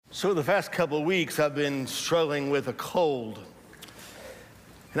So the past couple of weeks, I've been struggling with a cold.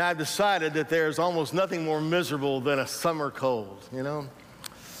 And I've decided that there's almost nothing more miserable than a summer cold, In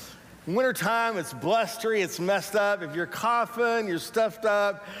wintertime, it's blustery, it's messed up. If you're coughing, you're stuffed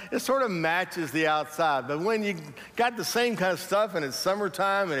up, it sort of matches the outside. But when you got the same kind of stuff and it's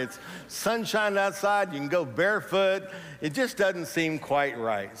summertime and it's sunshine outside, you can go barefoot, it just doesn't seem quite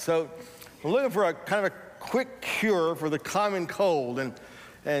right. So I'm looking for a kind of a quick cure for the common cold.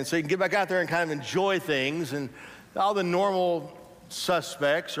 And so you can get back out there and kind of enjoy things and all the normal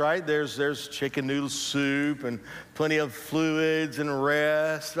suspects, right? There's chicken noodle soup and plenty of fluids and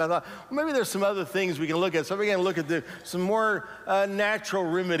rest. And I thought, well, maybe there's some other things we can look at. So we're going to look at some more natural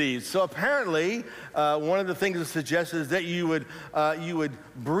remedies. So apparently, one of the things it suggests is that you would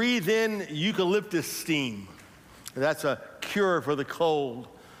breathe in eucalyptus steam. That's a cure for the cold.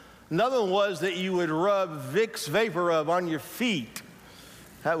 Another one was that you would rub Vicks Vapor Rub on your feet.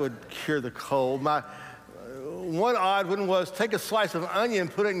 That would cure the cold. One odd one was take a slice of onion,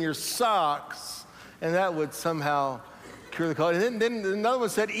 put it in your socks, and that would somehow cure the cold. And then another one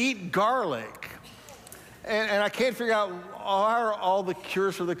said eat garlic. And I can't figure out, why are all the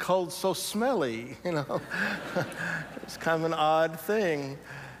cures for the cold so smelly, It's kind of an odd thing.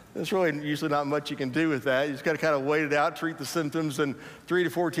 There's really usually not much you can do with that. You just got to kind of wait it out, treat the symptoms, and 3 to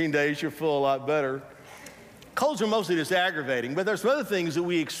 14 days you'll feel a lot better. Colds are mostly just aggravating, but there's some other things that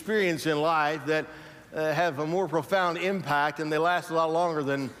we experience in life that have a more profound impact, and they last a lot longer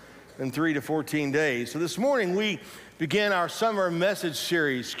than 3 to 14 days. So this morning we begin our summer message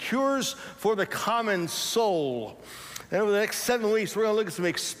series, Cures for the Common Soul. And over the next 7 weeks, we're going to look at some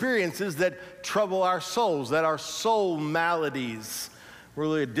experiences that trouble our souls, that are soul maladies. We're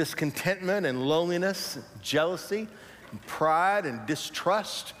really at discontentment and loneliness, jealousy, and pride and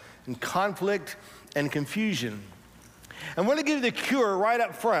distrust, and conflict and confusion. I'm going to give you the cure right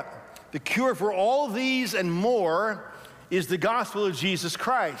up front. The cure for all these and more is the gospel of Jesus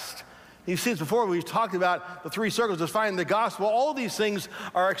Christ. You've seen this before. We've talked about the 3 circles defining the gospel. All these things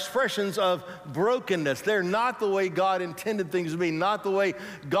are expressions of brokenness. They're not the way God intended things to be, not the way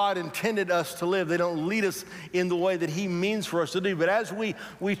God intended us to live. They don't lead us in the way that He means for us to do. But as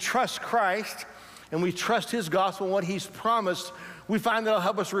we trust Christ and we trust His gospel and what He's promised, we find that it'll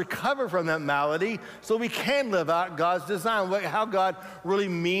help us recover from that malady so we can live out God's design, how God really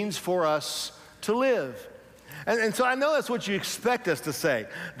means for us to live. And so I know that's what you expect us to say.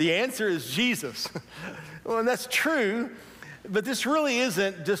 The answer is Jesus. Well, and that's true, but this really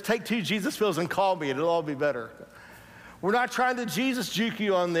isn't just take 2 Jesus pills and call me, it'll all be better. We're not trying to Jesus juke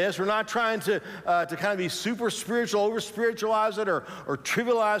you on this. We're not trying to kind of be super spiritual, over-spiritualize it or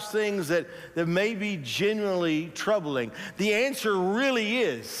trivialize things that may be genuinely troubling. The answer really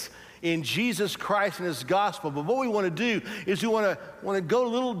is in Jesus Christ and His gospel. But what we want to do is we want to go a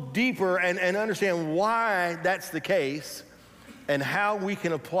little deeper and understand why that's the case and how we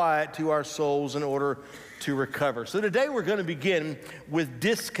can apply it to our souls in order to recover. So today we're going to begin with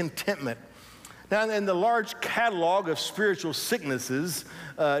discontentment. Now, in the large catalog of spiritual sicknesses,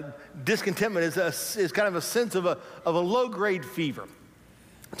 discontentment is kind of a sense of a low-grade fever.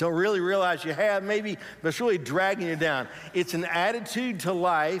 Don't really realize you have, maybe, but it's really dragging you down. It's an attitude to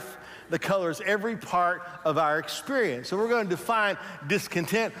life that colors every part of our experience. So we're going to define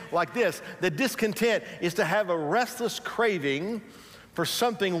discontent like this. That discontent is to have a restless craving for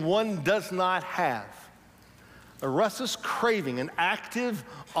something one does not have. A restless craving, an active,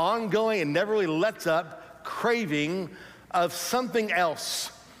 ongoing, and never really lets up craving of something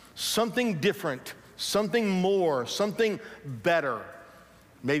else, something different, something more, something better.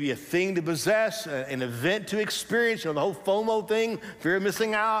 Maybe a thing to possess, an event to experience, the whole FOMO thing, fear of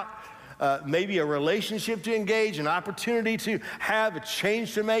missing out. Maybe a relationship to engage, an opportunity to have, a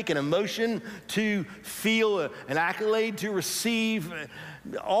change to make, an emotion to feel, an accolade to receive,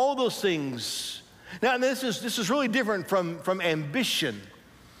 all those things. Now, this is really different from ambition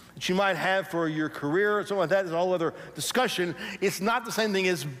that you might have for your career or something like that. It's a whole other discussion. It's not the same thing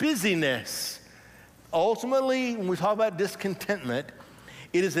as busyness. Ultimately, when we talk about discontentment,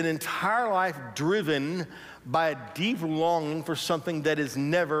 it is an entire life driven by a deep longing for something that is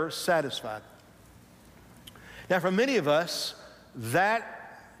never satisfied. Now, for many of us,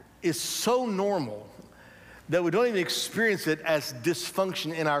 that is so normal that we don't even experience it as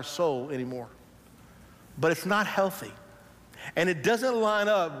dysfunction in our soul anymore. But it's not healthy. And it doesn't line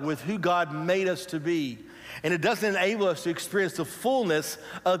up with who God made us to be. And it doesn't enable us to experience the fullness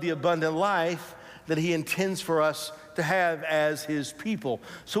of the abundant life that He intends for us to have as His people.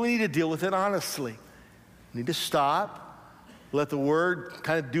 So we need to deal with it honestly. We need to stop, let the Word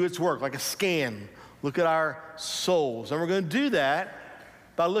kind of do its work like a scan. Look at our souls. And we're going to do that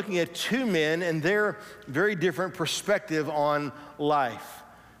by looking at two men and their very different perspective on life.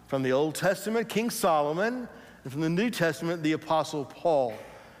 From the Old Testament, King Solomon, and from the New Testament, the Apostle Paul.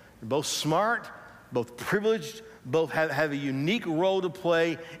 They're both smart, both privileged, both have a unique role to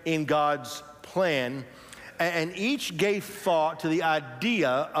play in God's plan, and each gave thought to the idea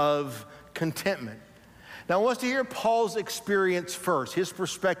of contentment. Now, I want us to hear Paul's experience first, his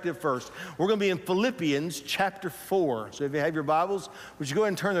perspective first. We're going to be in Philippians chapter 4. So if you have your Bibles, would you go ahead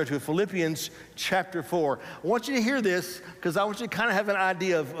and turn there to Philippians chapter 4. I want you to hear this because I want you to kind of have an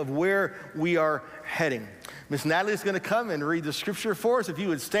idea of where we are heading. Miss Natalie is going to come and read the scripture for us. If you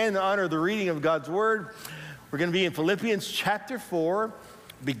would stand in the honor of the reading of God's word. We're going to be in Philippians chapter 4,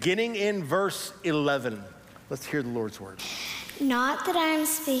 beginning in verse 11. Let's hear the Lord's word. Not that I am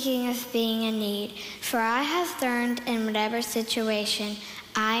speaking of being in need, for I have learned in whatever situation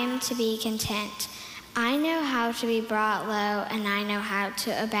I am to be content. I know how to be brought low, and I know how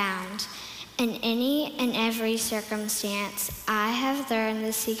to abound. In any and every circumstance, I have learned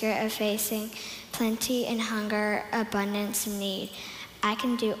the secret of facing plenty and hunger, abundance and need. I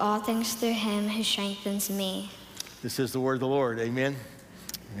can do all things through him who strengthens me. This is the word of the Lord. Amen.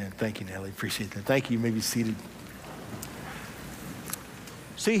 Amen. Thank you, Natalie. Appreciate that. Thank you. You may be seated.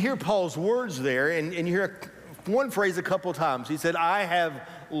 So you hear Paul's words there, and you hear one phrase a couple of times. He said, I have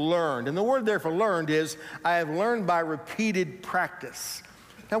learned. And the word there for learned is, I have learned by repeated practice.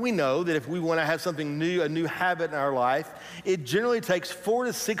 Now we know that if we want to have something new, a new habit in our life, it generally takes 4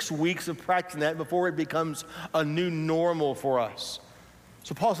 to 6 weeks of practicing that before it becomes a new normal for us.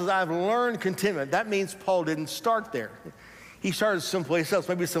 So Paul says, I've learned contentment. That means Paul didn't start there. He started someplace else,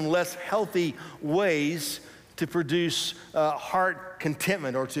 maybe some less healthy ways to produce heart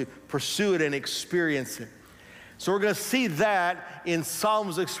contentment or to pursue it and experience it. So we're going to see that in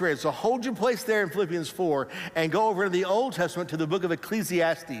Solomon's experience. So hold your place there in Philippians 4 and go over to the Old Testament to the book of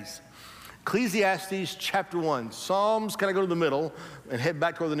Ecclesiastes. Ecclesiastes chapter 1. Psalms, kind of go to the middle and head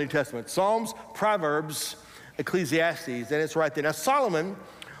back toward the New Testament. Psalms, Proverbs, Ecclesiastes, and it's right there. Now Solomon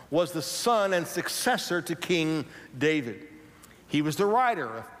was the son and successor to King David. He was the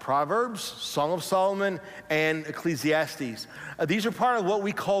writer of Proverbs, Song of Solomon, and Ecclesiastes. These are part of what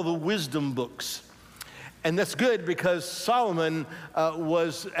we call the wisdom books. And that's good because Solomon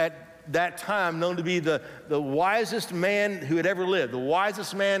was at that time known to be the wisest man who had ever lived, the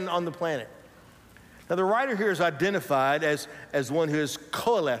wisest man on the planet. Now the writer here is identified as one who is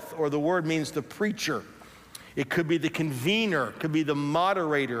Qoheleth, or the word means the preacher. It could be the convener, could be the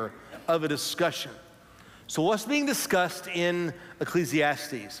moderator of a discussion. So what's being discussed in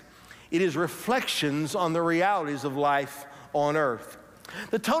Ecclesiastes? It is reflections on the realities of life on earth.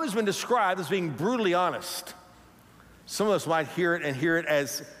 The tone has been described as being brutally honest. Some of us might hear it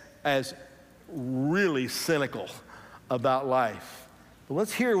as really cynical about life. But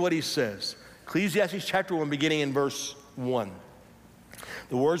let's hear what he says. Ecclesiastes chapter 1, beginning in verse 1.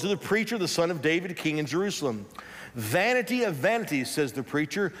 The words of the preacher, the son of David, king in Jerusalem. Vanity of vanities, says the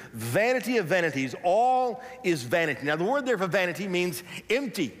preacher, vanity of vanities, all is vanity. Now the word there for vanity means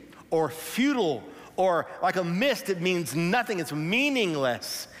empty or futile or like a mist. It means nothing, it's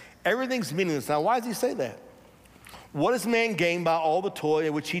meaningless. Everything's meaningless. Now why does he say that? What does man gain by all the toil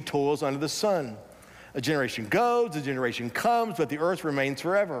in which he toils under the sun? A generation goes, a generation comes, but the earth remains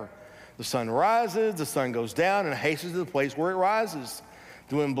forever. The sun rises, the sun goes down and hastens to the place where it rises.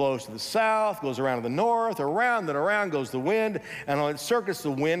 The wind blows to the south, goes around to the north, around and around goes the wind, and on its circuits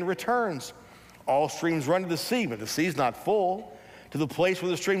the wind returns. All streams run to the sea, but the sea is not full. To the place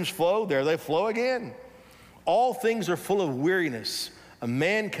where the streams flow, there they flow again. All things are full of weariness. A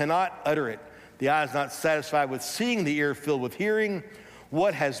man cannot utter it. The eye is not satisfied with seeing, the ear filled with hearing.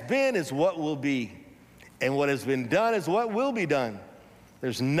 What has been is what will be, and what has been done is what will be done.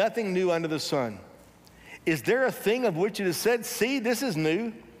 There's nothing new under the sun. Is there a thing of which it is said, see, this is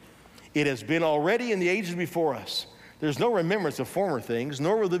new? It has been already in the ages before us. There's no remembrance of former things,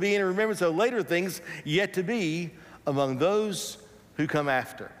 nor will there be any remembrance of later things yet to be among those who come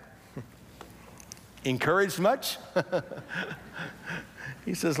after. Encouraged much?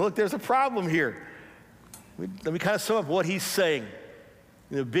 He says, look, there's a problem here. Let me kind of sum up what he's saying.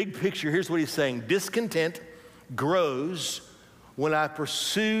 In the big picture, here's what he's saying. Discontent grows when I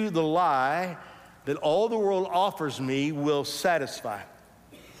pursue the lie that all the world offers me will satisfy.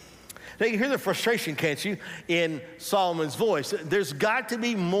 Now you hear the frustration, can't you, in Solomon's voice. There's got to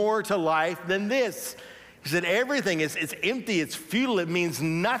be more to life than this. He said everything is empty, it's futile, it means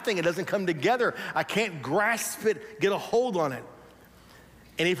nothing, it doesn't come together. I can't grasp it, get a hold on it.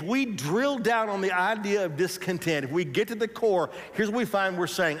 And if we drill down on the idea of discontent, if we get to the core, here's what we find we're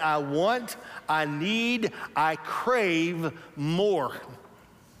saying, I want, I need, I crave more.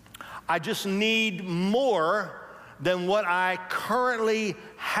 I just need more than what I currently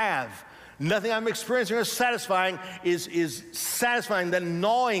have. Nothing I'm experiencing or satisfying is satisfying that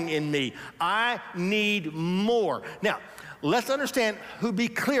gnawing in me. I need more. Now, let's understand be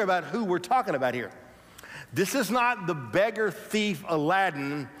clear about who we're talking about here. This is not the beggar thief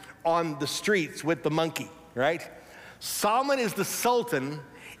Aladdin on the streets with the monkey, right? Solomon is the sultan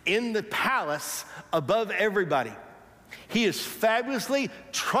in the palace above everybody. He is fabulously,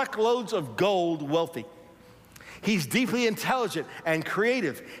 truckloads of gold wealthy. He's deeply intelligent and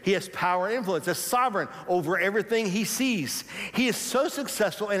creative. He has power and influence, as sovereign over everything he sees. He is so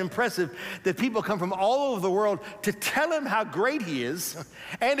successful and impressive that people come from all over the world to tell him how great he is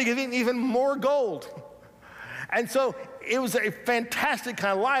and to give him even more gold. And so it was a fantastic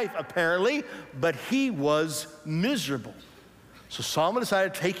kind of life, apparently, but he was miserable. So Solomon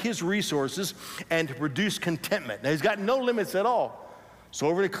decided to take his resources and to produce contentment. Now, he's got no limits at all. So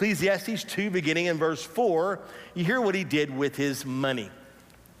over to Ecclesiastes 2, beginning in verse 4, you hear what he did with his money.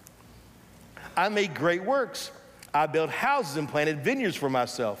 I made great works. I built houses and planted vineyards for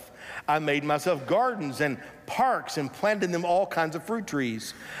myself. I made myself gardens and parks and planted in them all kinds of fruit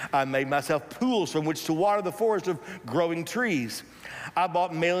trees. I made myself pools from which to water the forest of growing trees. I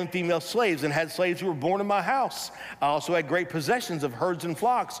bought male and female slaves and had slaves who were born in my house. I also had great possessions of herds and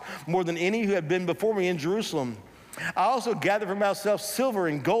flocks, more than any who had been before me in Jerusalem. I also gathered for myself silver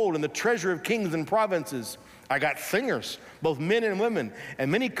and gold and the treasure of kings and provinces. I got singers, both men and women, and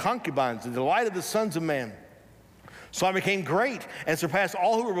many concubines, the delight of the sons of man. So I became great and surpassed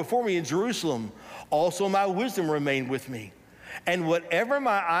all who were before me in Jerusalem. Also my wisdom remained with me. And whatever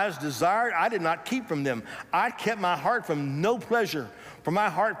my eyes desired, I did not keep from them. I kept my heart from no pleasure, for my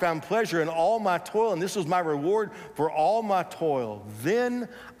heart found pleasure in all my toil, and this was my reward for all my toil. Then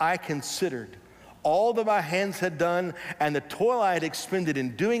I considered all that my hands had done and the toil I had expended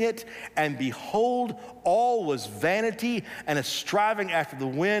in doing it, and behold, all was vanity and a striving after the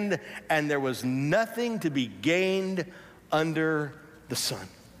wind, and there was nothing to be gained under the sun.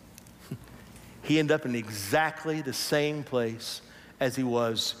 He ended up in exactly the same place as he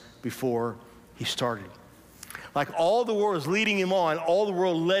was before he started. Like all the world was leading him on, all the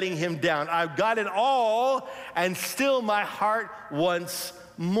world letting him down. I've got it all, and still my heart wants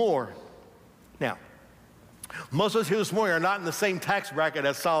more. Now, most of us here this morning are not in the same tax bracket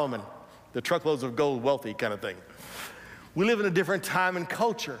as Solomon, the truckloads of gold wealthy kind of thing. We live in a different time and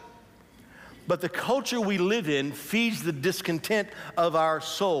culture. But the culture we live in feeds the discontent of our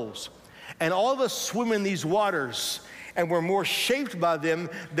souls. And all of us swim in these waters, and we're more shaped by them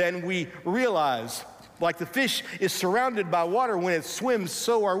than we realize. Like the fish is surrounded by water when it swims,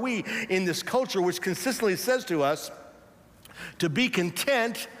 so are we in this culture which consistently says to us, to be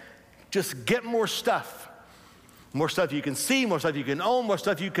content, just get more stuff. More stuff you can see, more stuff you can own, more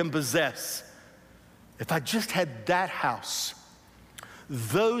stuff you can possess. If I just had that house,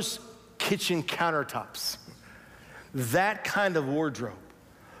 those kitchen countertops, that kind of wardrobe,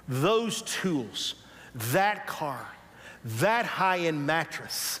 those tools, that car, that high-end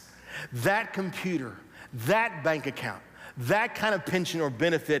mattress, that computer, that bank account, that kind of pension or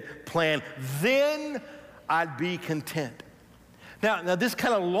benefit plan, then I'd be content. Now this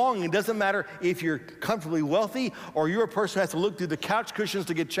kind of longing doesn't matter if you're comfortably wealthy or you're a person who has to look through the couch cushions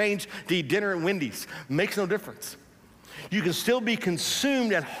to get changed to eat dinner at Wendy's. Makes no difference. You can still be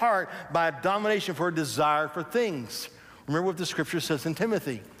consumed at heart by a domination for a desire for things. Remember what the scripture says in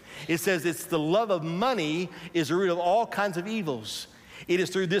Timothy. It says it's the love of money is the root of all kinds of evils. It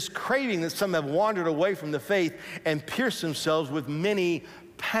is through this craving that some have wandered away from the faith and pierced themselves with many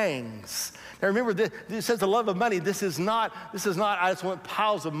pangs. Now remember, this says the love of money. This is not, I just want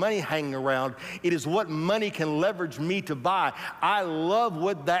piles of money hanging around. It is what money can leverage me to buy. I love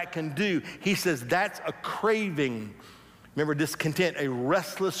what that can do. He says that's a craving. Remember, discontent, a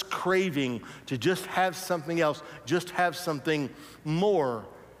restless craving to just have something else, just have something more.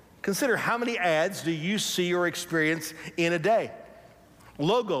 Consider how many ads do you see or experience in a day?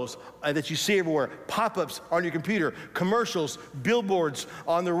 Logos that you see everywhere, pop-ups on your computer, commercials, billboards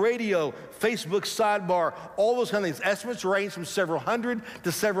on the radio, Facebook sidebar, all those kind of things. Estimates range from several hundred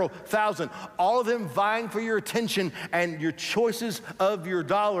to several thousand. All of them vying for your attention and your choices of your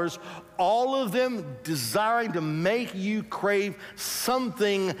dollars. All of them desiring to make you crave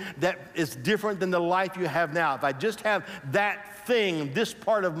something that is different than the life you have now. If I just have that thing, this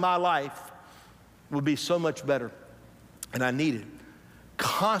part of my life would be so much better. And I need it.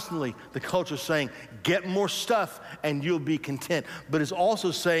 Constantly, the culture is saying, get more stuff and you'll be content. But it's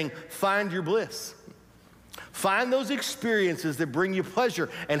also saying, find your bliss. Find those experiences that bring you pleasure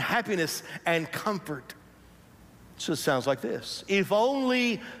and happiness and comfort. So it sounds like this. If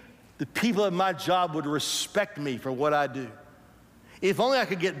only the people at my job would respect me for what I do. If only I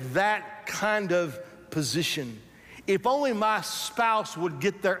could get that kind of position. If only my spouse would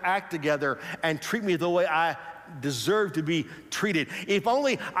get their act together and treat me the way I deserve to be treated. If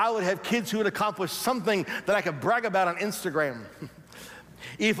only I would have kids who would accomplish something that I could brag about on Instagram.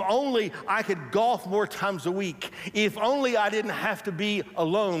 If only I could golf more times a week. If only I didn't have to be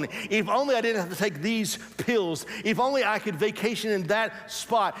alone. If only I didn't have to take these pills. If only I could vacation in that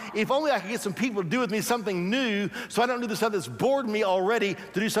spot. If only I could get some people to do with me something new so I don't do the stuff that's bored me already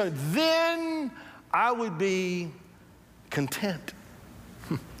to do something. Then I would be content.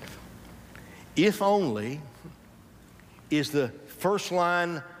 If only is the first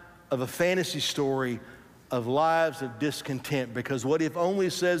line of a fantasy story of lives of discontent, because what if only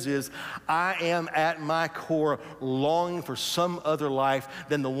says is, I am at my core longing for some other life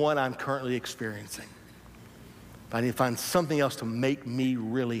than the one I'm currently experiencing. But I need to find something else to make me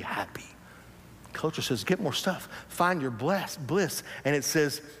really happy. Culture says, get more stuff, find your bliss, and it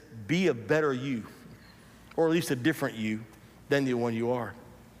says, be a better you, or at least a different you than the one you are.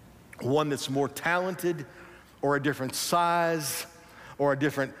 One that's more talented, or a different size, or a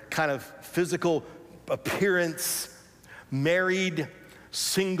different kind of physical appearance, married,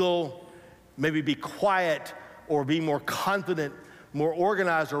 single, maybe be quiet or be more confident, more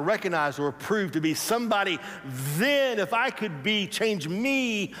organized or recognized or approved to be somebody. Then if I could change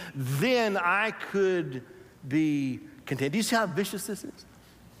me, then I could be content. Do you see how vicious this is?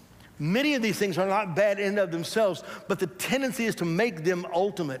 Many of these things are not bad in and of themselves, but the tendency is to make them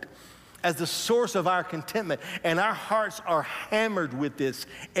ultimate as the source of our contentment. And our hearts are hammered with this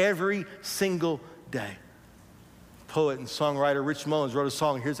every single day. Poet and songwriter Rich Mullins wrote a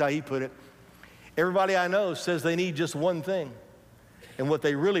song. Here's how he put it. Everybody I know says they need just one thing. And what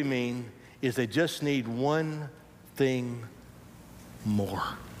they really mean is they just need one thing more.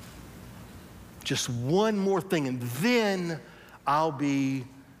 Just one more thing, and then I'll be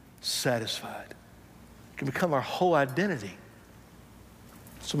satisfied. It can become our whole identity.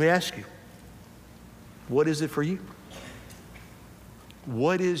 So let me ask you, what is it for you?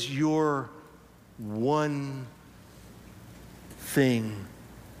 What is your one thing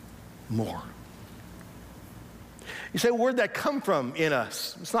more? You say, where'd that come from in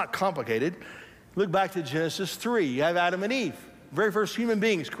us? It's not complicated. Look back to Genesis 3. You have Adam and Eve, very first human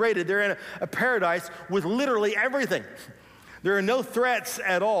beings created. They're in a paradise with literally everything. There are no threats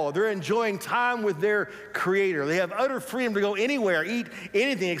at all. They're enjoying time with their Creator. They have utter freedom to go anywhere, eat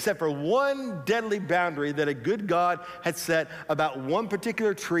anything, except for one deadly boundary that a good God had set about one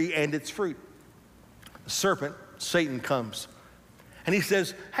particular tree and its fruit. The serpent, Satan, comes. And he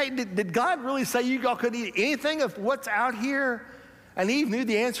says, hey, did God really say you all could eat anything of what's out here? And Eve knew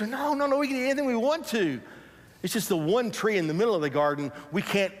the answer. No, we can eat anything we want to. It's just the one tree in the middle of the garden. We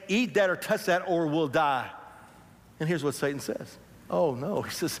can't eat that or touch that or we'll die. And here's what Satan says. Oh, no.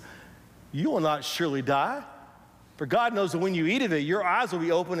 He says, you will not surely die. For God knows that when you eat of it, your eyes will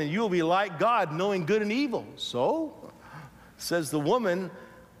be open and you will be like God, knowing good and evil. So, says the woman,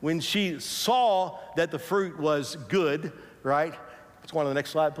 when she saw that the fruit was good, right? Let's go on to the next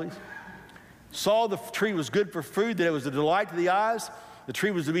slide, please. Saw the tree was good for food, that it was a delight to the eyes. The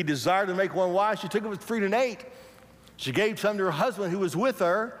tree was to be desired to make one wise. She took it with fruit and ate. She gave some to her husband who was with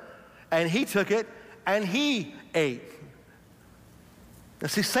her, and he took it and he ate. Now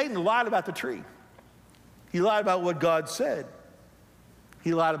see, Satan lied about the tree. He lied about what God said.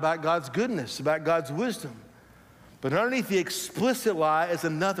 He lied about God's goodness, about God's wisdom. But underneath the explicit lie is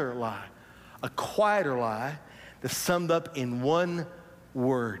another lie, a quieter lie that's summed up in one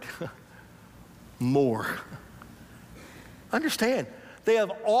word, more. Understand, they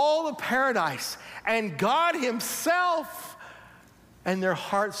have all the paradise and God himself, and their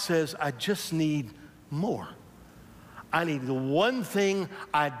heart says, I just need more. I need the one thing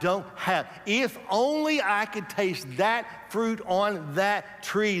I don't have. If only I could taste that fruit on that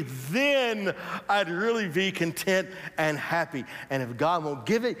tree, then I'd really be content and happy. And if God won't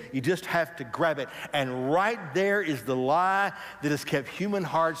give it, you just have to grab it. And right there is the lie that has kept human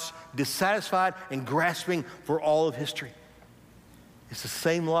hearts dissatisfied and grasping for all of history. It's the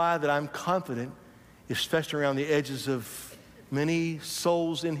same lie that I'm confident is festering around the edges of many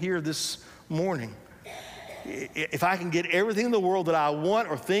souls in here this morning. If I can get everything in the world that I want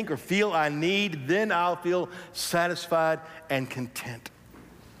or think or feel I need, then I'll feel satisfied and content.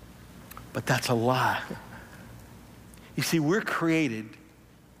 But that's a lie. You see, we're created,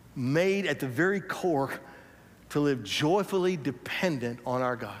 made at the very core to live joyfully dependent on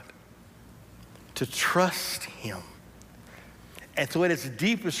our God, to trust him. And so at its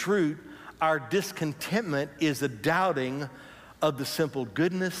deepest root, our discontentment is a doubting of the simple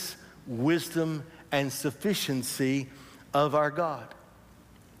goodness, wisdom, and sufficiency of our God.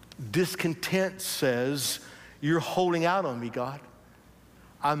 Discontent says, you're holding out on me, God.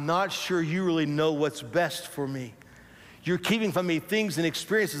 I'm not sure you really know what's best for me. You're keeping from me things and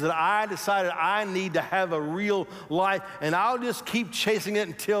experiences that I decided I need to have a real life, and I'll just keep chasing it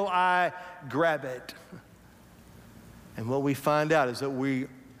until I grab it. And what we find out is that we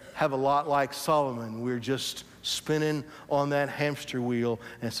have a lot like Solomon. We're just spinning on that hamster wheel,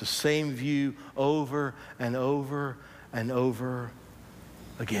 and it's the same view over and over and over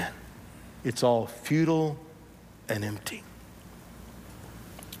again. It's all futile and empty.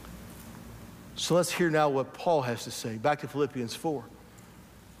 So let's hear now what Paul has to say. Back to Philippians 4.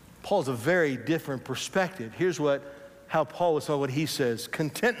 Paul's a very different perspective. Here's how Paul was, what he says.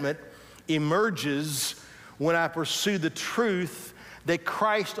 Contentment emerges when I pursue the truth that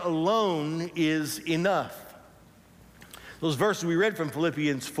Christ alone is enough. Those verses we read from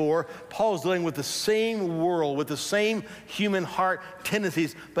Philippians 4, Paul's dealing with the same world, with the same human heart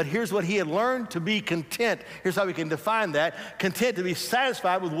tendencies, but here's what he had learned: to be content. Here's how we can define that. Content, to be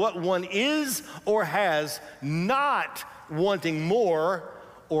satisfied with what one is or has, not wanting more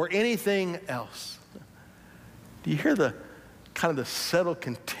or anything else. Do you hear the kind of the settled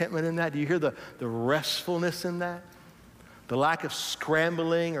contentment in that? Do you hear the restfulness in that? The lack of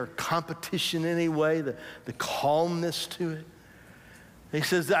scrambling or competition in any way, the calmness to it. And he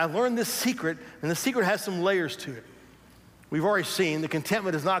says, I learned this secret, and the secret has some layers to it. We've already seen the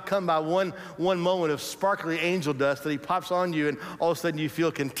contentment does not come by one moment of sparkly angel dust that he pops on you and all of a sudden you feel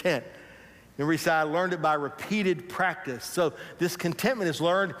content. Remember, he said, I learned it by repeated practice. So this contentment is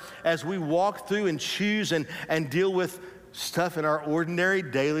learned as we walk through and choose and deal with stuff in our ordinary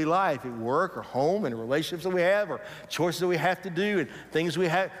daily life, at work or home, and relationships that we have, or choices that we have to do, and things we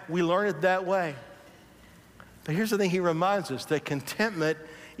have. We learn it that way. But here's the thing he reminds us, that contentment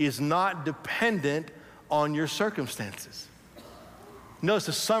is not dependent on your circumstances. Notice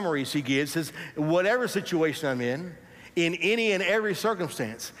the summaries he gives. Says, whatever situation I'm in any and every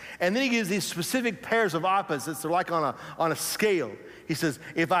circumstance. And then he gives these specific pairs of opposites. They're like on a scale. He says,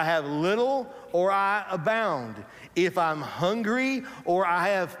 if I have little or I abound, if I'm hungry or I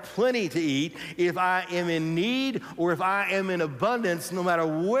have plenty to eat, if I am in need or if I am in abundance, no matter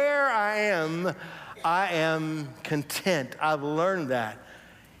where I am content. I've learned that.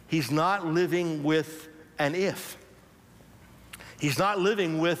 He's not living with an if. He's not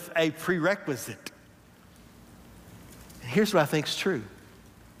living with a prerequisite. And here's what I think is true.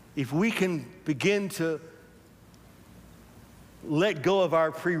 If we can begin to let go of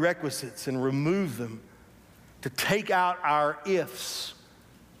our prerequisites and remove them, to take out our ifs,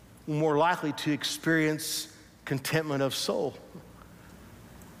 we're more likely to experience contentment of soul.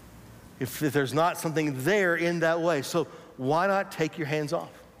 If there's not something there in that way. So why not take your hands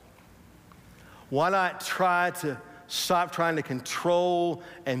off? Why not try to stop trying to control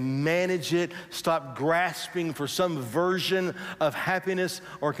and manage it? Stop grasping for some version of happiness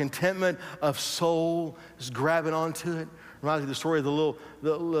or contentment of soul. Just grabbing onto it. Reminds me of the story of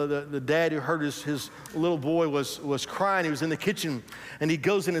the dad who heard his little boy was crying. He was in the kitchen, and he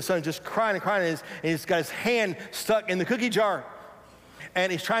goes in, and his son just crying and crying, and he's got his hand stuck in the cookie jar,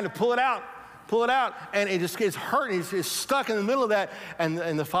 and he's trying to pull it out, and it just gets hurt, and he's stuck in the middle of that, and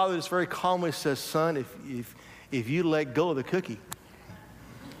the father just very calmly says, son, if you let go of the cookie,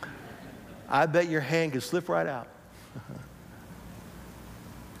 I bet your hand could slip right out.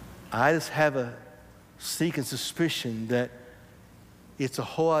 I just have a sneaking suspicion that it's a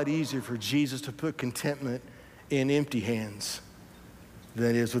whole lot easier for Jesus to put contentment in empty hands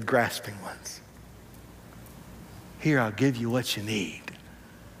than it is with grasping ones. Here, I'll give you what you need.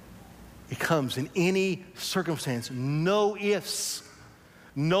 It comes in any circumstance, no ifs,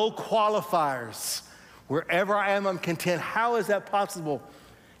 no qualifiers. Wherever I am, I'm content. How is that possible?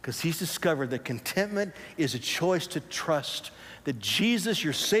 Because he's discovered that contentment is a choice to trust that Jesus,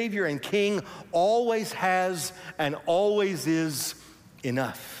 your Savior and King, always has and always is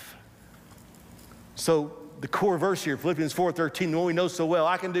enough. So the core verse here, Philippians 4:13, the one we know so well,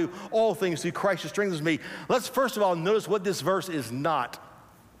 I can do all things through Christ who strengthens me. Let's first of all notice what this verse is not.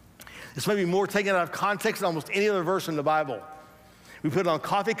 This may be more taken out of context than almost any other verse in the Bible. We put it on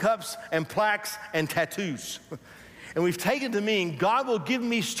coffee cups and plaques and tattoos. And we've taken to mean God will give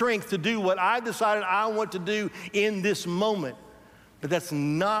me strength to do what I decided I want to do in this moment. But that's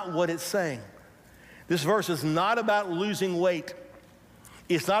not what it's saying. This verse is not about losing weight.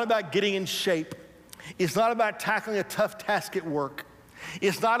 It's not about getting in shape. It's not about tackling a tough task at work.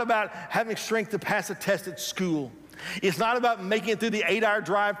 It's not about having strength to pass a test at school. It's not about making it through the 8-hour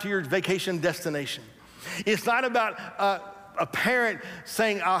drive to your vacation destination. It's not about a parent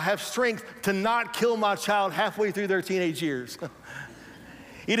saying, I'll have strength to not kill my child halfway through their teenage years.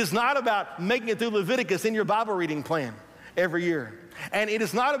 It is not about making it through Leviticus in your Bible reading plan every year. And it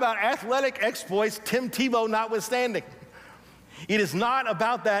is not about athletic exploits, Tim Tebow notwithstanding. It is not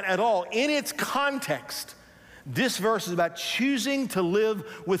about that at all. In its context, this verse is about choosing to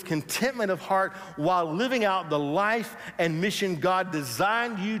live with contentment of heart while living out the life and mission God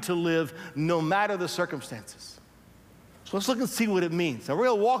designed you to live no matter the circumstances. So let's look and see what it means. Now we're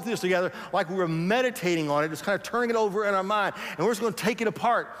going to walk through this together like we were meditating on it, just kind of turning it over in our mind, and we're just going to take it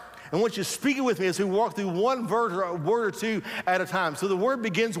apart. And I want you to speak it with me as we walk through one word or two at a time. So the word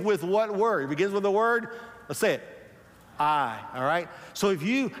begins with what word? It begins with the word, let's say it. I, all right? So if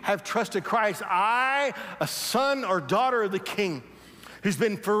you have trusted Christ, I, a son or daughter of the King, who's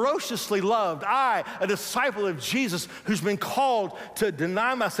been ferociously loved, I, a disciple of Jesus, who's been called to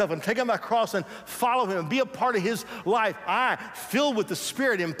deny myself and take up my cross and follow him and be a part of his life, I, filled with the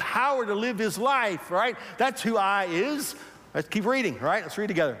Spirit, empowered to live his life, right? That's who I is. Let's keep reading, all right? Let's read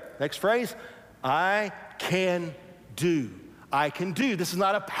together. Next phrase, I can do. I can do. This is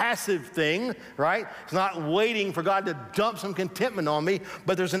not a passive thing, right? It's not waiting for God to dump some contentment on me,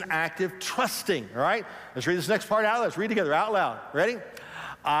 but there's an active trusting, all right? Let's read this next part out. Let's read together out loud. Ready?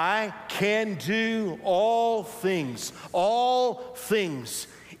 I can do all things,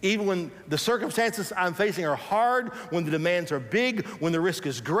 even when the circumstances I'm facing are hard, when the demands are big, when the risk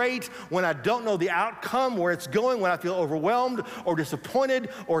is great, when I don't know the outcome, where it's going, when I feel overwhelmed or disappointed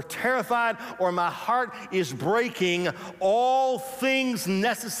or terrified or my heart is breaking, all things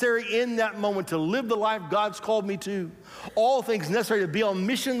necessary in that moment to live the life God's called me to, all things necessary to be on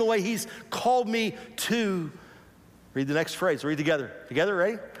mission the way he's called me to. Read the next phrase. Read together. Together,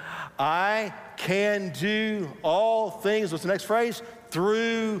 ready? I can do all things. What's the next phrase?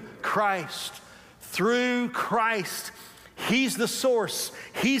 Through Christ. Through Christ. He's the source.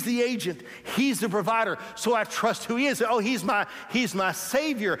 He's the agent. He's the provider. So I trust who he is. Oh, he's my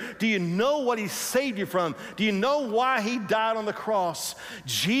Savior. Do you know what he saved you from? Do you know why he died on the cross?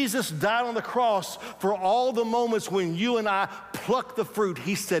 Jesus died on the cross for all the moments when you and I pluck the fruit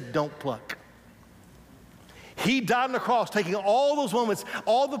he said don't pluck. He died on the cross, taking all those moments,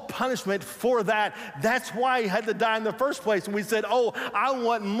 all the punishment for that. That's why he had to die in the first place. And we said, oh, I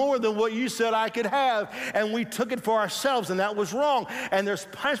want more than what you said I could have. And we took it for ourselves, and that was wrong. And there's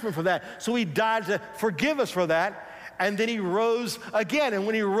punishment for that. So he died to forgive us for that. And then he rose again. And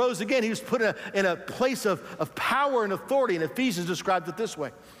when he rose again, he was put in a place of power and authority. And Ephesians describes it this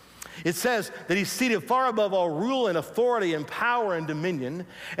way. It says that he's seated far above all rule and authority and power and dominion,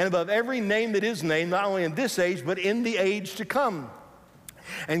 and above every name that is named, not only in this age, but in the age to come.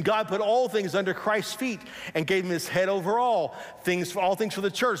 And God put all things under Christ's feet and gave him his head over all things for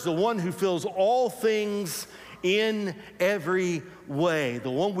the church, the one who fills all things in every way. The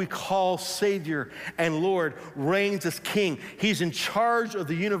one we call Savior and Lord reigns as King. He's in charge of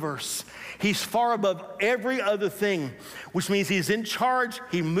the universe. He's far above every other thing, which means he's in charge.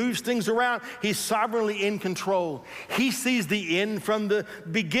 He moves things around. He's sovereignly in control. He sees the end from the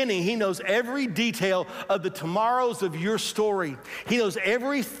beginning. He knows every detail of the tomorrows of your story. He knows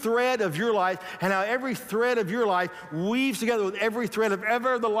every thread of your life and how every thread of your life weaves together with every thread of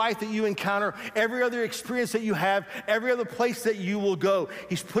every other life that you encounter, every other experience that you have, every other place that you will go.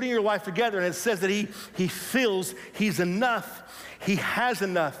 He's putting your life together, and it says that he fills, he's enough. He has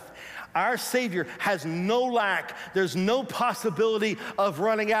enough. Our Savior has no lack. There's no possibility of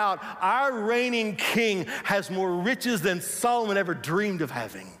running out. Our reigning King has more riches than Solomon ever dreamed of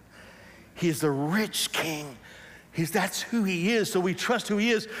having. He is the rich King. That's who he is. So we trust who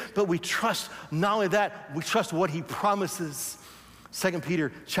he is, but we trust not only that, we trust what he promises. 2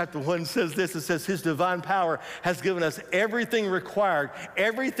 Peter chapter 1 says this. It says his divine power has given us everything required,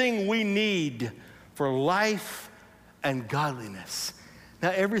 everything we need for life and godliness.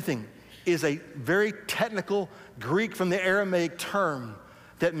 Now everything is a very technical Greek from the Aramaic term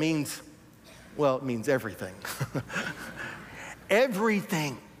that means, well, it means everything.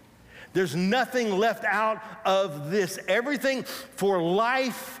 Everything. There's nothing left out of this. Everything for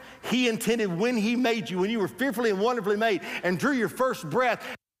life he intended when he made you, when you were fearfully and wonderfully made and drew your first breath.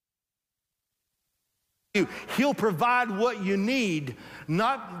 He'll provide what you need.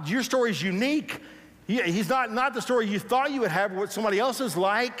 Not your story's unique. He's not the story you thought you would have or what somebody else is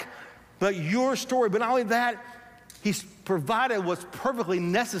like, but your story. But not only that, he's provided what's perfectly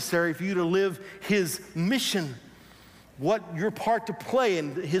necessary for you to live his mission, what your part to play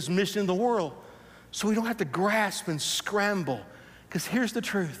in his mission in the world. So we don't have to grasp and scramble. Because here's the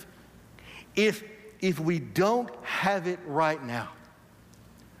truth. If we don't have it right now,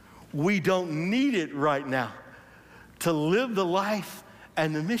 we don't need it right now. to live the life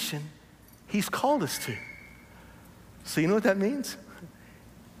and the mission he's called us to. So you know what that means?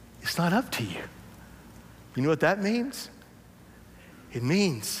 It's not up to you. You know what that means? It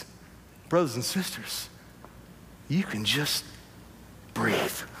means, brothers and sisters, you can just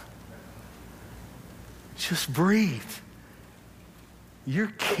breathe. Just breathe. Your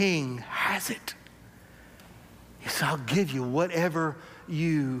King has it. He said, I'll give you whatever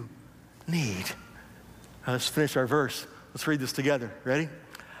you need. Now let's finish our verse. Let's read this together. Ready?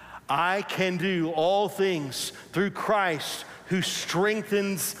 I can do all things through Christ who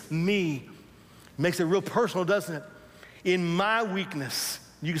strengthens me. Makes it real personal, doesn't it? In my weakness,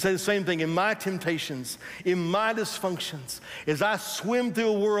 you can say the same thing, in my temptations, in my dysfunctions, as I swim through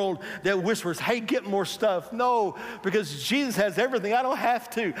a world that whispers, hey, get more stuff. No, because Jesus has everything. I don't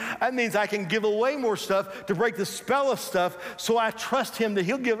have to. That means I can give away more stuff to break the spell of stuff, so I trust him that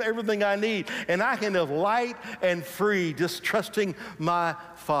he'll give everything I need, and I can live light and free, just trusting my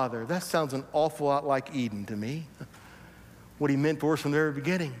Father. That sounds an awful lot like Eden to me. What he meant for us from the very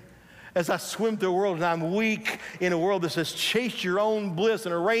beginning. As I swim through a world and I'm weak in a world that says chase your own bliss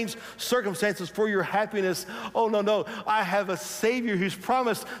and arrange circumstances for your happiness. Oh, no. I have a Savior who's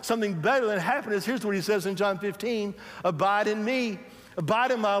promised something better than happiness. Here's what he says in John 15. Abide in me.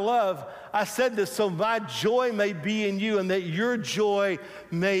 Abide in my love. I said this so my joy may be in you and that your joy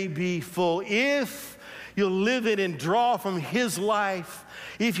may be full. If you'll live in and draw from his life,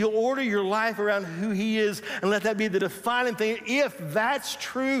 if you order your life around who he is and let that be the defining thing, if that's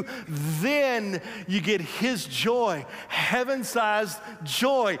true, then you get his joy, heaven-sized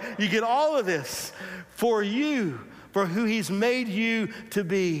joy. You get all of this for you, for who he's made you to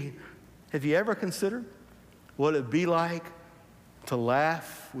be. Have you ever considered what it'd be like to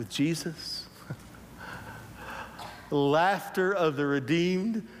laugh with Jesus? The laughter of the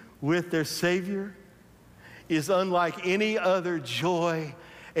redeemed with their Savior is unlike any other joy,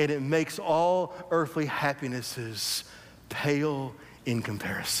 and it makes all earthly happinesses pale in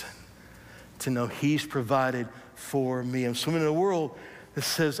comparison. To know he's provided for me. I'm swimming in a world that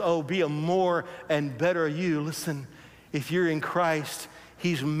says, oh, be a more and better you. Listen, if you're in Christ,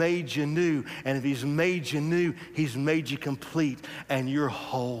 he's made you new. And if he's made you new, he's made you complete, and you're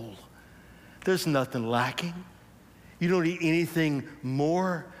whole. There's nothing lacking. You don't need anything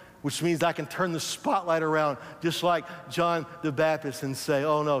more, which means I can turn the spotlight around just like John the Baptist and say,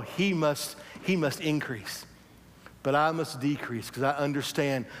 oh no, he must increase, but I must decrease, because I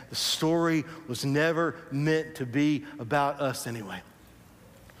understand the story was never meant to be about us anyway.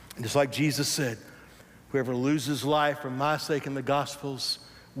 And just like Jesus said, whoever loses life for my sake in the Gospels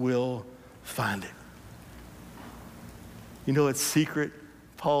will find it. You know what secret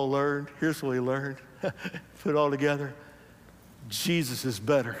Paul learned? Here's what he learned. Put it all together. Jesus is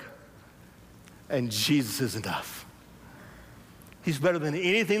better. And Jesus is enough. He's better than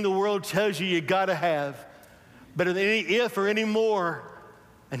anything the world tells you gotta have. Better than any if or any more.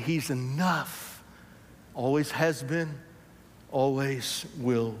 And he's enough. Always has been, always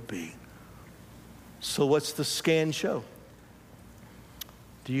will be. So what's the scan show?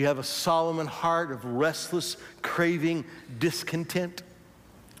 Do you have a Solomon heart of restless, craving, discontent?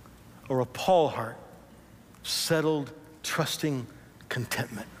 Or a Paul heart, settled, trusting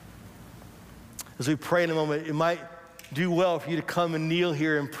contentment? As we pray in a moment, it might do well for you to come and kneel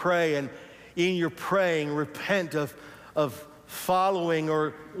here and pray, and in your praying, repent of following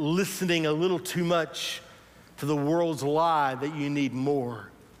or listening a little too much to the world's lie that you need more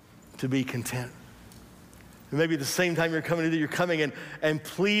to be content. And maybe at the same time you're coming and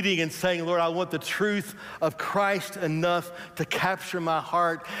pleading and saying, Lord, I want the truth of Christ enough to capture my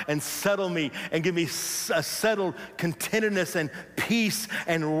heart and settle me and give me a settled contentedness and peace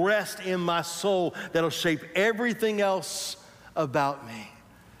and rest in my soul that'll shape everything else about me.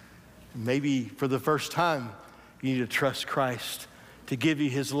 Maybe for the first time, you need to trust Christ to give you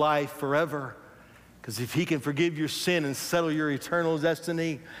his life forever. Because if he can forgive your sin and settle your eternal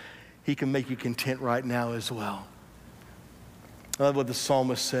destiny, he can make you content right now as well. I love what the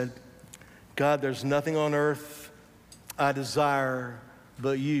psalmist said. God, there's nothing on earth I desire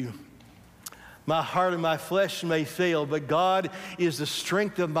but you. My heart and my flesh may fail, but God is the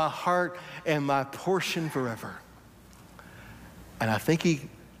strength of my heart and my portion forever. And I think he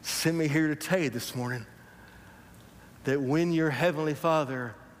sent me here to tell you this morning that when your heavenly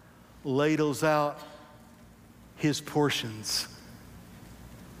Father ladles out his portions,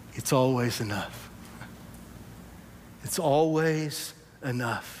 it's always enough. It's always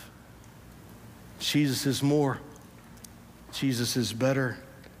enough. Jesus is more. Jesus is better.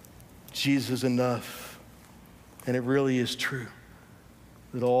 Jesus is enough. And it really is true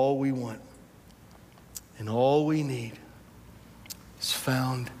that all we want And all we need is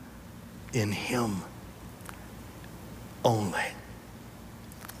found in him only.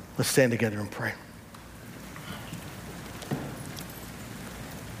 Let's stand together and pray.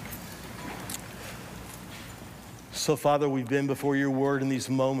 So, Father, we've been before your word in these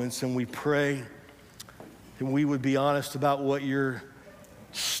moments, and we pray that we would be honest about what you're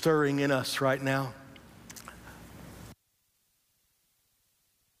stirring in us right now.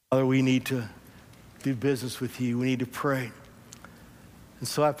 Father, we need to do business with you. We need to pray. And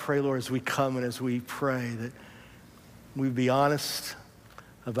so I pray, Lord, as we come and as we pray, that we'd be honest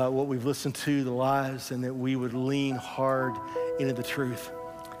about what we've listened to, the lies, and that we would lean hard into the truth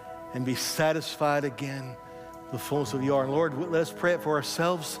and be satisfied again with the fullness of you are. And Lord, let us pray it for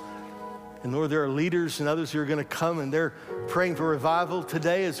ourselves. And Lord, there are leaders and others who are going to come, and they're praying for revival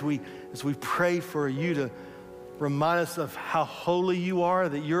today as we pray for you to remind us of how holy you are,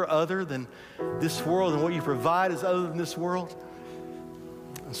 that you're other than this world, and what you provide is other than this world.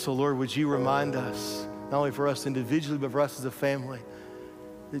 And so, Lord, would you remind us, not only for us individually, but for us as a family,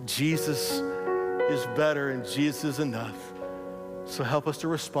 that Jesus is better and Jesus is enough. So help us to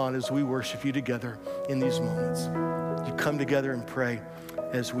respond as we worship you together in these moments. You come together and pray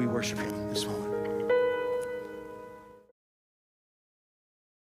as we worship him this moment.